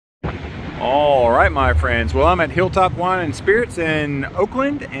All right, my friends. Well, I'm at Hilltop Wine and Spirits in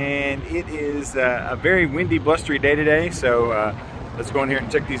Oakland, and it is a very windy, blustery day today. So let's go in here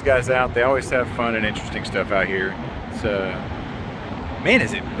and check these guys out. They always have fun and interesting stuff out here. It's man,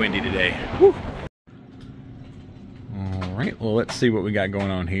 is it windy today. Woo. All right, well, let's see what we got going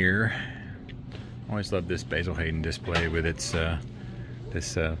on here. Always love this Basil Hayden display with its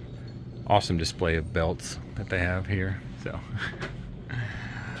this awesome display of belts that they have here. So.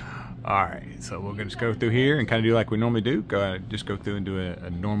 All right, so we're gonna just go through here and kind of do like we normally do. Just go through and do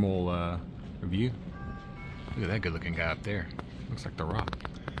a normal review. Look at that good-looking guy up there. Looks like The Rock.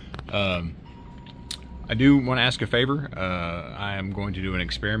 I do want to ask a favor. I am going to do an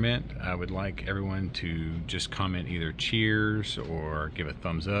experiment. I would like everyone to just comment either cheers or give a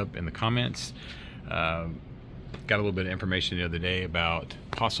thumbs up in the comments. Got a little bit of information the other day about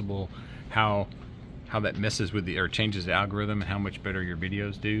possible how that messes with or changes the algorithm and how much better your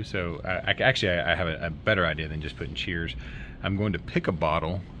videos do. So I have a better idea than just putting cheers. I'm going to pick a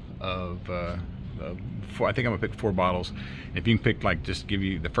bottle of I think I'm gonna pick 4 bottles. If you can pick, like, just give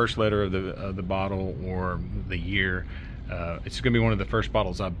you the first letter of the bottle or the year. It's gonna be one of the first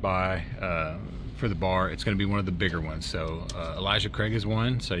bottles I buy for the bar. It's gonna be one of the bigger ones. So Elijah Craig is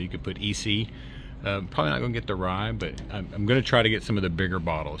one, so you could put EC. Probably not gonna get the rye, but I'm gonna try to get some of the bigger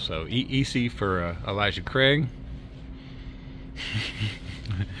bottles. So EC for Elijah Craig.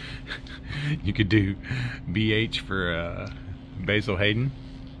 You could do BH for Basil Hayden.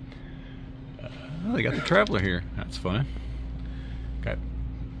 Oh, they got the Traveler here. That's fun.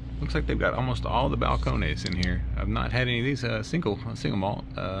 Looks like they've got almost all the Balcones in here. I've not had any of these single malt.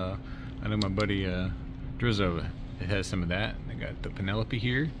 I know my buddy Drizzo has some of that. They got the Penelope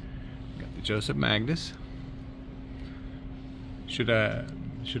here. Got the Joseph Magnus. Should I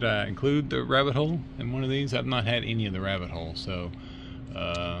include the Rabbit Hole in one of these? I've not had any of the Rabbit Hole, so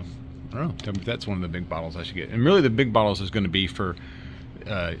I don't know. Tell me if that's one of the big bottles I should get. And really, the big bottles is going to be for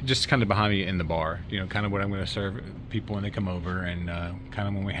just kind of behind me in the bar. You know, kind of what I'm going to serve people when they come over, and kind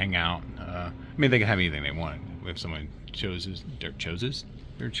of when we hang out. I mean, they can have anything they want. If someone chose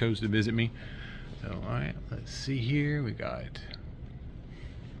to visit me. So, all right, let's see here. We got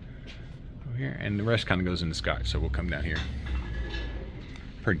over here, and the rest kind of goes into Scotch. So we'll come down here.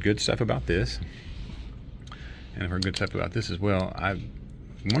 I've heard good stuff about this, and I've heard good stuff about this as well. I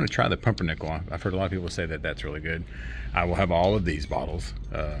want to try the Pumpernickel. I've heard a lot of people say that that's really good. I will have all of these bottles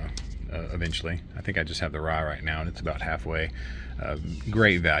eventually. I think I just have the rye right now, and it's about halfway.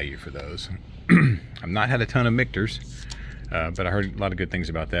 Great value for those. I've not had a ton of Michter's, but I heard a lot of good things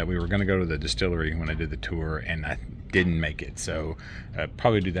about that. We were going to go to the distillery when I did the tour, and I didn't make it, so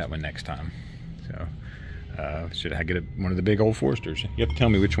probably do that one next time. So should I get one of the big Old Foresters? You have to tell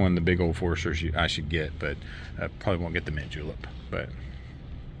me which one of the big Old Foresters I should get, but probably won't get the mint julep. But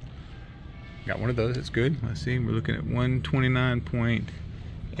got one of those. It's good. Let's see. We're looking at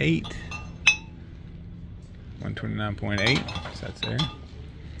 129.8. 129.8. So that's there.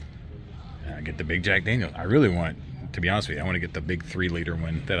 I get the big Jack Daniels. I really want, to be honest with you, I want to get the big 3-liter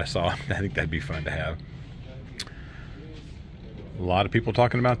one that I saw. I think that'd be fun to have. A lot of people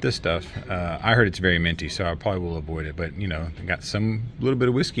talking about this stuff. I heard it's very minty, so I probably will avoid it. But, you know, I got some little bit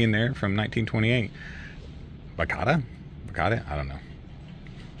of whiskey in there from 1928. Bacata? I don't know.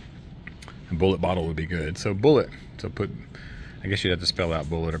 A Bullet bottle would be good. So Bullet. So I guess you'd have to spell out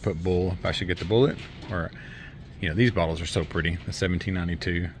Bullet or put Bull if I should get the Bullet. Or, you know, these bottles are so pretty. The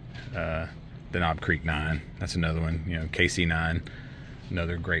 1792, the Knob Creek 9. That's another one. You know, KC 9.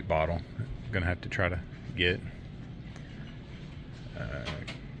 Another great bottle. I'm gonna have to try to get.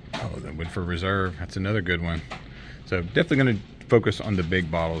 The Woodford Reserve. That's another good one. So definitely gonna focus on the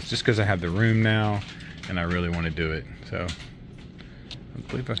big bottles just because I have the room now and I really want to do it. So I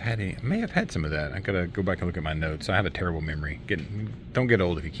believe I've had any. I may have had some of that. I gotta go back and look at my notes. I have a terrible memory. Don't get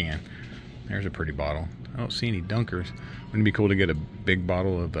old if you can. There's a pretty bottle. I don't see any Dunkers. Wouldn't it be cool to get a big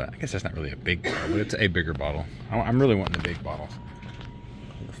bottle of? I guess that's not really a big bottle, but it's a bigger bottle. I'm really wanting the big bottles.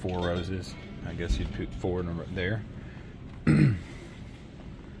 The 4 Roses. I guess you'd put 4 in them right there.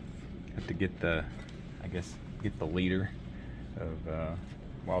 Have to get the, get the liter of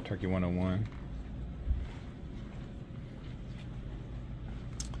Wild Turkey 101.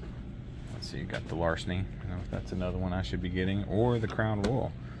 So you got the Larceny. I don't know if that's another one I should be getting, or the Crown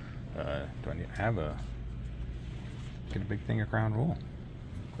Royal. Do I need to have get a big thing of Crown Royal?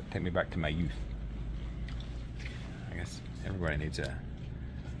 Take me back to my youth. I guess everybody needs a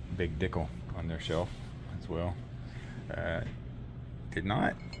big Dickel on their shelf as well. Did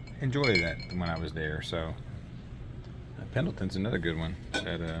not enjoy that when I was there, so Pendleton's another good one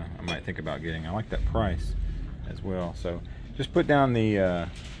that I might think about getting. I like that price as well. So just put down the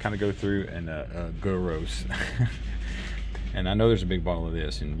kind of go through and go roast. And I know there's a big bottle of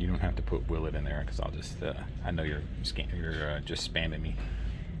this, and you don't have to put Willet in there because I'll just I know you're just spamming me.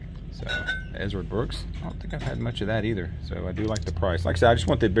 So Edward Brooks, I don't think I've had much of that either. So I do like the price. Like I said, I just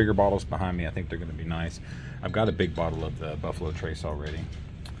want the bigger bottles behind me. I think they're going to be nice. I've got a big bottle of the Buffalo Trace already.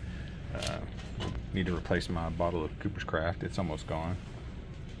 Need to replace my bottle of Cooper's Craft. It's almost gone.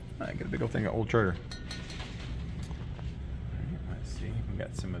 I get a big old thing of Old Trader. Let's see. We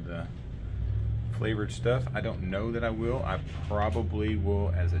got some of the flavored stuff. I don't know that I will. I probably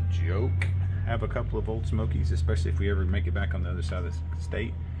will, as a joke, have a couple of Old Smokies, especially if we ever make it back on the other side of the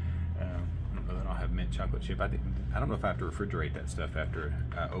state. I don't know that I'll have mint chocolate chip. I don't know if I have to refrigerate that stuff after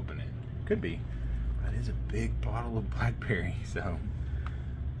I open it. Could be. That is a big bottle of blackberry, so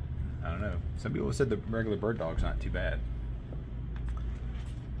I don't know. Some people have said the regular Bird Dog's not too bad.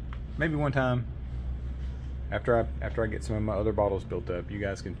 Maybe one time, after I get some of my other bottles built up, you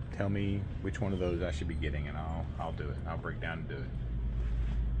guys can tell me which one of those I should be getting, and I'll do it. I'll break down and do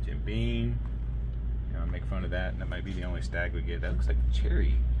it. Jim Beam, you know, make fun of that, and that might be the only stag we get. That looks like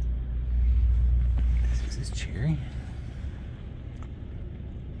cherry. Is this cherry?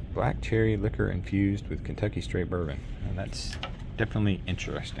 Black cherry liquor infused with Kentucky straight bourbon. Now that's definitely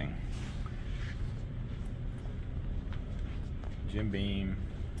interesting. Jim Beam,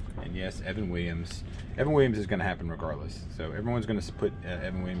 and yes, Evan Williams. Evan Williams is going to happen regardless. So everyone's going to put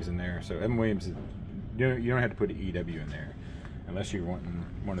Evan Williams in there. So Evan Williams, you don't have to put an EW in there unless you're wanting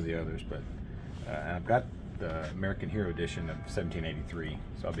one of the others. But I've got the American Hero edition of 1783,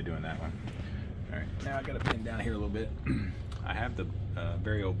 so I'll be doing that one. All right, now I got to pin down here a little bit. I have the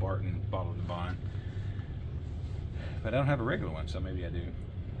very old Barton bottle of the Bond, but I don't have a regular one, so maybe I do.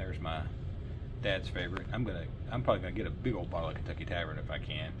 There's my dad's favorite. I'm probably gonna get a big old bottle of Kentucky Tavern if I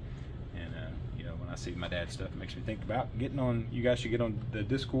can. And you know, when I see my dad's stuff, it makes me think about getting on. You guys should get on the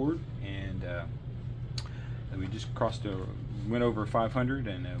Discord, and we just went over 500,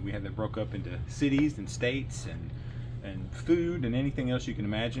 and we have it broke up into cities and states and food and anything else you can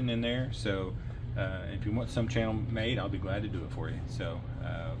imagine in there. So if you want some channel made, I'll be glad to do it for you. So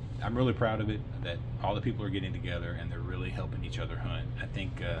I'm really proud of it that all the people are getting together and they're really helping each other hunt. I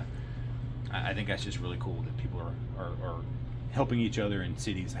think that's just really cool that people are helping each other in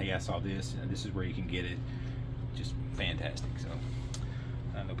cities. Hey, I saw this, and this is where you can get it. Just fantastic. So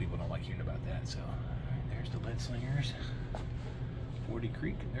I know people don't like hearing about that. So there's the Lead Slingers. 40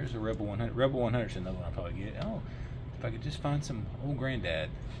 Creek. There's a Rebel 100. Rebel 100 is another one I'll probably get. Oh, if I could just find some old Granddad.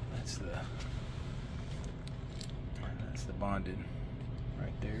 That's the bonded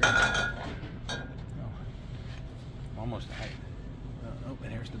right there. Oh, almost height. Oh,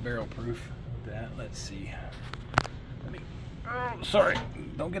 and here's the barrel proof of that. Let's see. Oh, sorry.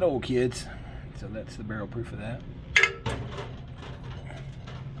 Don't get old, kids. So that's the barrel proof of that.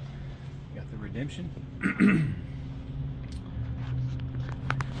 Got the Redemption.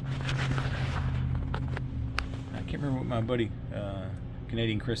 I can't remember what my buddy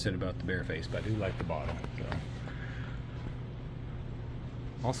Canadian Chris said about the Bareface, but I do like the bottle. So.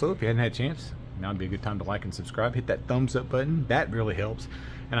 Also, if you hadn't had a chance, now would be a good time to like and subscribe. Hit that thumbs up button. That really helps.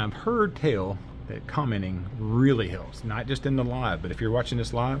 And I've heard tell that commenting really helps. Not just in the live, but if you're watching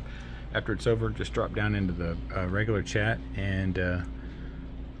this live, after it's over, just drop down into the regular chat and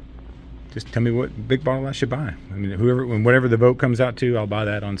just tell me what big bottle I should buy. I mean, whatever the vote comes out to, I'll buy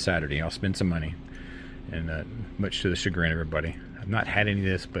that on Saturday. I'll spend some money. And much to the chagrin of everybody. I've not had any of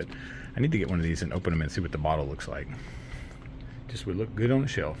this, but I need to get one of these and open them and see what the bottle looks like. Just would look good on the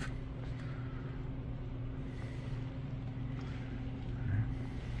shelf.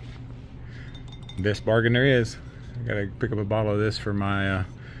 Best bargain there is. I gotta pick up a bottle of this for my I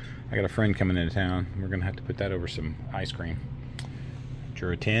got a friend coming into town. We're gonna have to put that over some ice cream.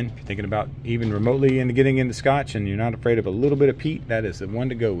 Jura 10, if you're thinking about even remotely into getting into scotch and you're not afraid of a little bit of peat, that is the one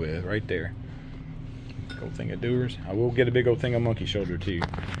to go with right there. Big old thing of Doers. I will get a big old thing of Monkey Shoulder too,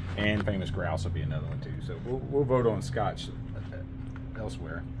 and Famous Grouse will be another one too. So we'll vote on scotch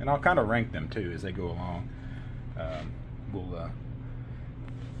elsewhere, and I'll kind of rank them too as they go along.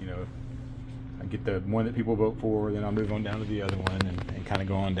 You know, I get the one that people vote for, then I'll move on down to the other one and kind of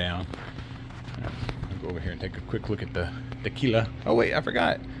go on down. I'll go over here and take a quick look at the tequila. Oh wait, I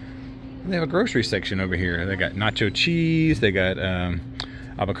forgot. They have a grocery section over here. They got nacho cheese. They got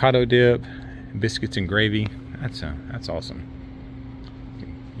avocado dip, biscuits and gravy. That's awesome.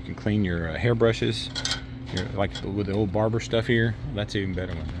 You can clean your hairbrushes. Like with the old barber stuff here. That's even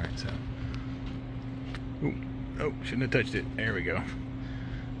better one. All right, so. Ooh, oh, shouldn't have touched it. There we go.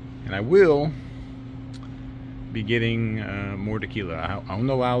 And I will be getting more tequila. I own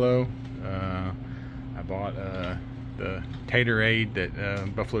the Lalo. I bought the the Taterade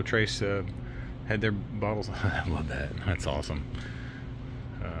that Buffalo Trace had their bottles. I love that. That's awesome.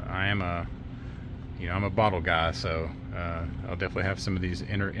 I am I'm a bottle guy, so I'll definitely have some of these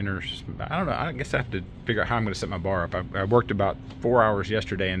I don't know. I guess I have to figure out how I'm going to set my bar up. I worked about 4 hours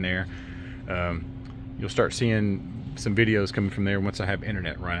yesterday in there. You'll start seeing some videos coming from there once I have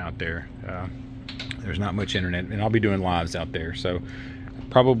internet run out there. There's not much internet, and I'll be doing lives out there. So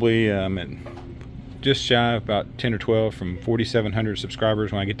probably at just shy of about 10 or 12 from 4,700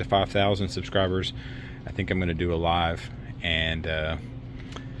 subscribers. When I get to 5,000 subscribers, I think I'm going to do a live and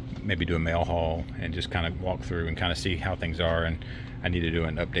maybe do a mail haul and just kind of walk through and kind of see how things are. And I need to do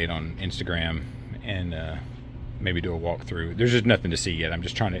an update on Instagram and maybe do a walkthrough. There's just nothing to see yet. I'm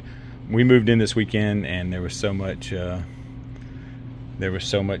just trying to. We moved in this weekend, and there was so much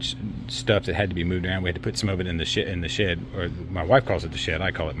stuff that had to be moved around. We had to put some of it in the shed, or my wife calls it the shed.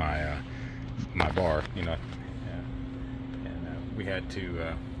 I call it my bar. And we had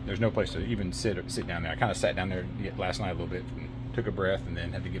to. There's no place to even sit down there. I kind of sat down there last night a little bit, and took a breath, and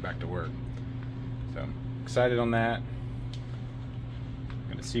then had to get back to work. So I'm excited on that.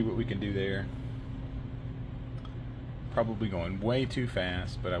 Gonna see what we can do there. Probably going way too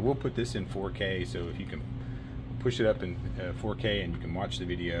fast, but I will put this in 4K, so if you can push it up in 4K and you can watch the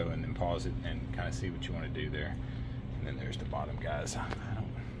video and then pause it and kind of see what you want to do there. And then there's the bottom, guys.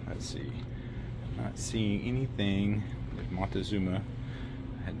 Let's see. I'm not seeing anything with Montezuma.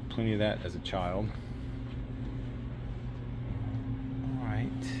 I had plenty of that as a child.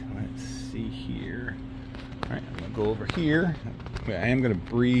 Alright, let's see here. Alright, I'm going to go over here. I am going to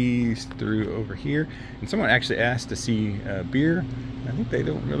breeze through over here. And someone actually asked to see beer. I think they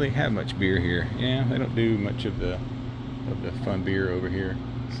don't really have much beer here. Yeah, they don't do much of the fun beer over here.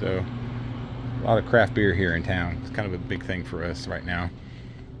 So a lot of craft beer here in town. It's kind of a big thing for us right now.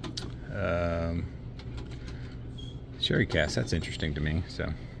 Sherry cask, that's interesting to me. So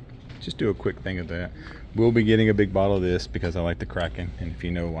just do a quick thing of that. We'll be getting a big bottle of this because I like the Kraken. And if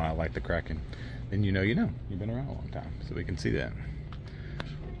you know why I like the Kraken, then you know. You've been around a long time, so we can see that.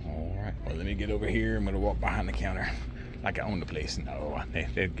 All right, well, let me get over here. I'm gonna walk behind the counter like I own the place. No, they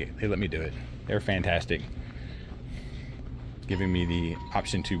let me do it. They're fantastic, giving me the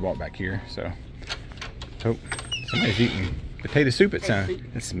option to walk back here. So, oh, somebody's eating potato soup. It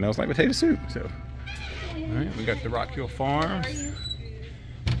smells like potato soup. So, all right, we got the Rock Hill Farms.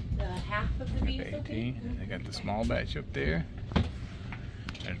 Half of the beef. 18. They got the small batch up there.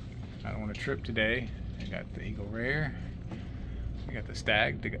 I don't want to trip today. They got the Eagle Rare. They got the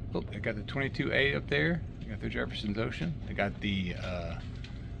Stag. They got the 22A up there. They got the Jefferson's Ocean. They got the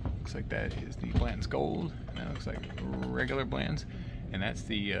looks like that is the Blanton's Gold. And that looks like regular blends. And that's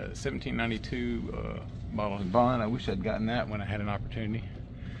the 1792 bottle and bond. I wish I'd gotten that when I had an opportunity.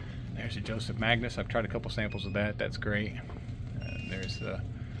 There's a Joseph Magnus. I've tried a couple samples of that. That's great. There's the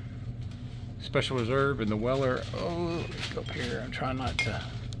Special Reserve and the Weller. Oh, let's go up here. I'm trying not to.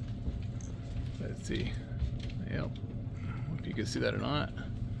 Let's see. Yep. If you can see that or not.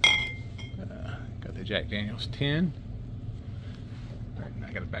 Got the Jack Daniels 10. Right,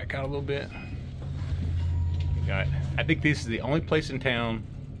 I got to back out a little bit. I think this is the only place in town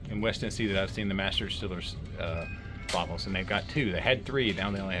in West Tennessee that I've seen the Master Distillers bottles, and they've got two. They had three, now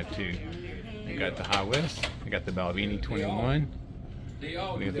they only have two. They got the High West. They got the Balvenie 21. They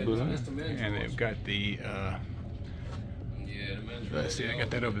got the Bourbon, and they've got the. Let's see, I got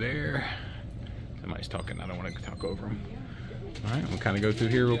that over there. Somebody's talking. I don't want to talk over them. All right, we'll kind of go through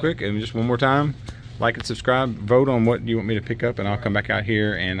here real quick, and just one more time, like and subscribe. Vote on what you want me to pick up, and I'll come back out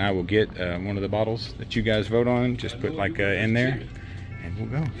here and I will get one of the bottles that you guys vote on. Just put like in there, and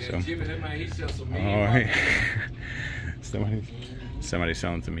we'll go. So, all right. Somebody's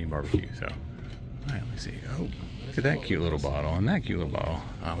selling some meat barbecue. So, all right, let's see. Oh, look at that cute little bottle and that cute little bottle.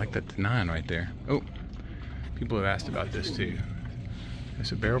 I like that 9 right there. Oh, people have asked about this too.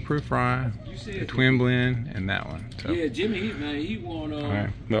 It's a barrel proof rye, the twin blend, and that one. So. Yeah, Jimmy, he won. All right.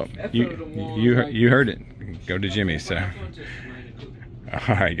 Well, you heard it. Go to Jimmy. So.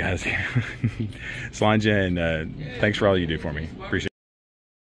 All right, guys. Solange, and thanks for all you do for me. Appreciate it.